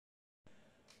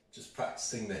just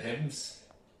practicing the hymns,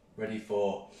 ready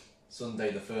for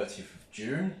Sunday the 30th of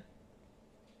June.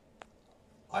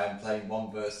 I am playing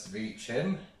one verse of each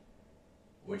hymn.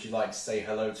 Would you like to say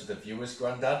hello to the viewers,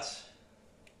 Grandad?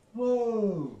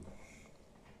 Whoa!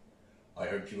 I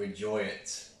hope you enjoy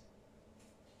it.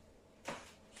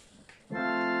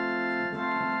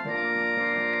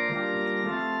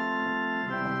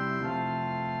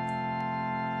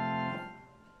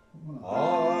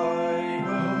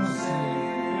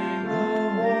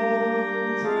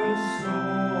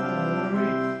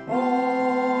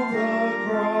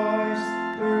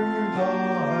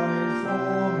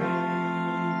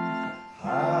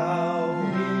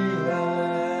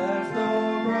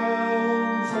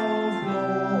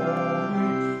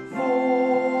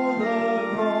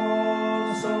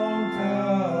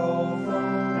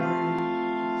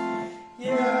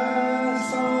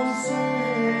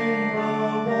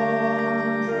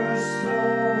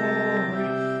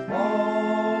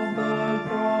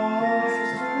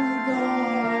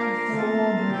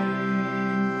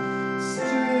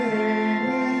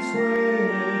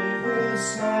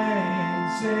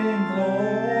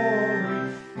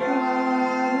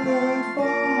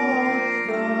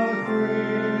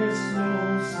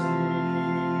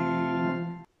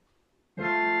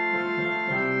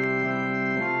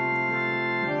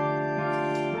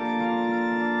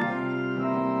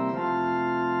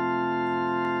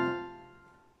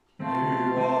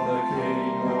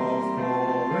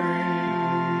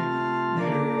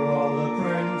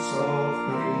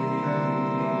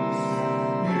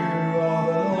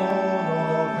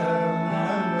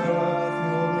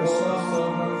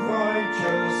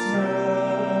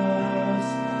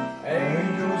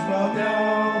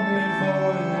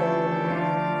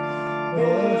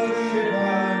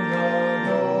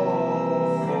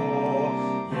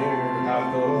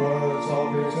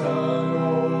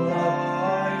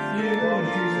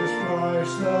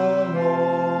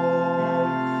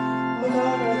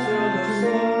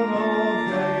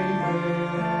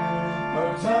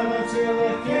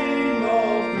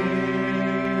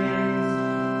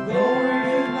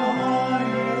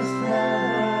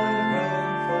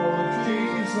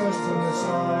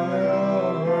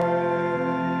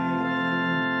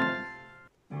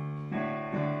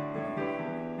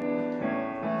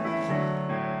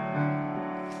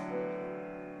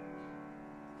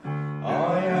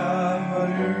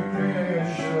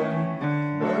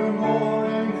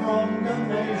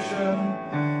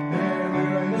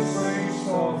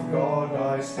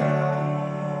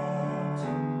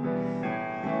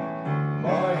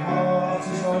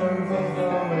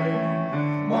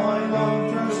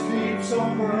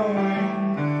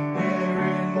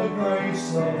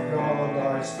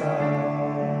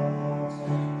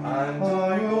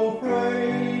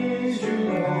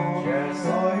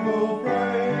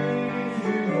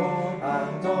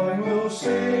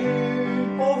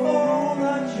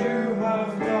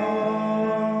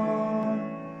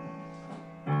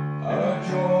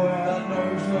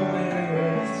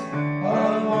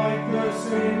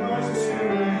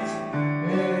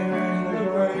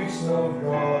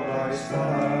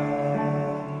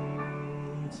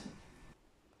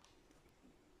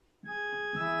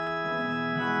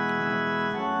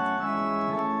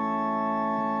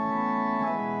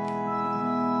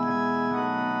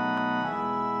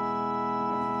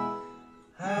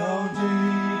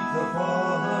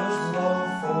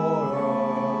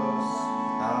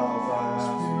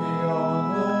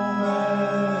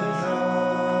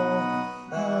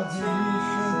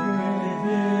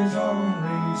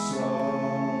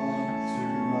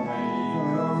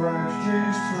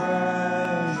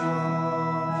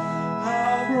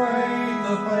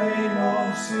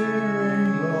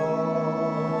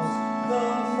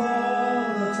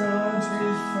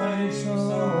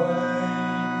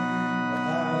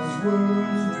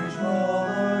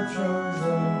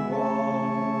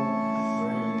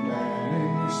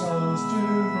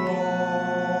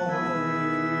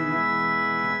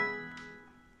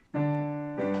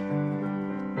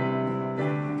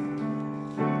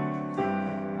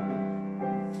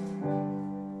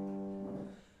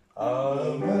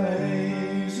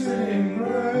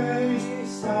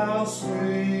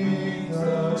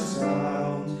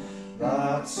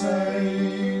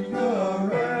 Saved a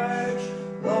wretch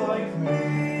like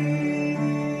me.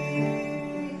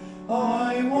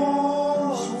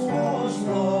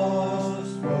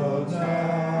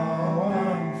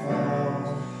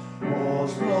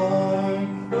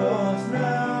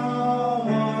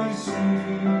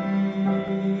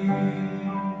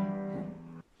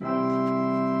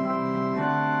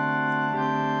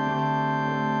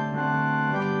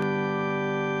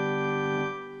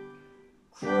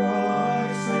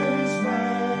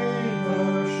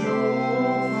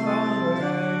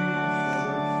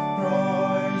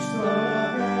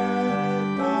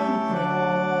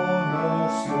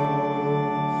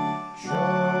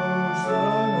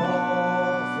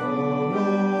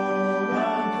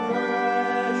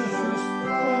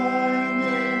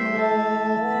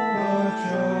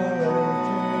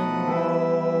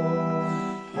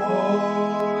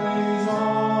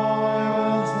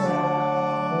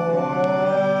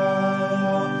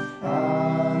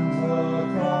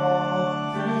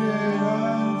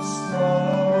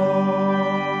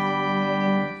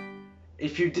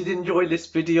 if you did enjoy this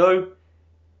video,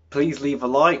 please leave a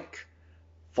like,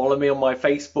 follow me on my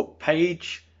Facebook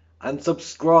page, and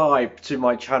subscribe to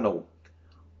my channel.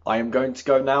 I am going to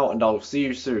go now, and I'll see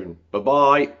you soon. Bye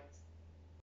bye.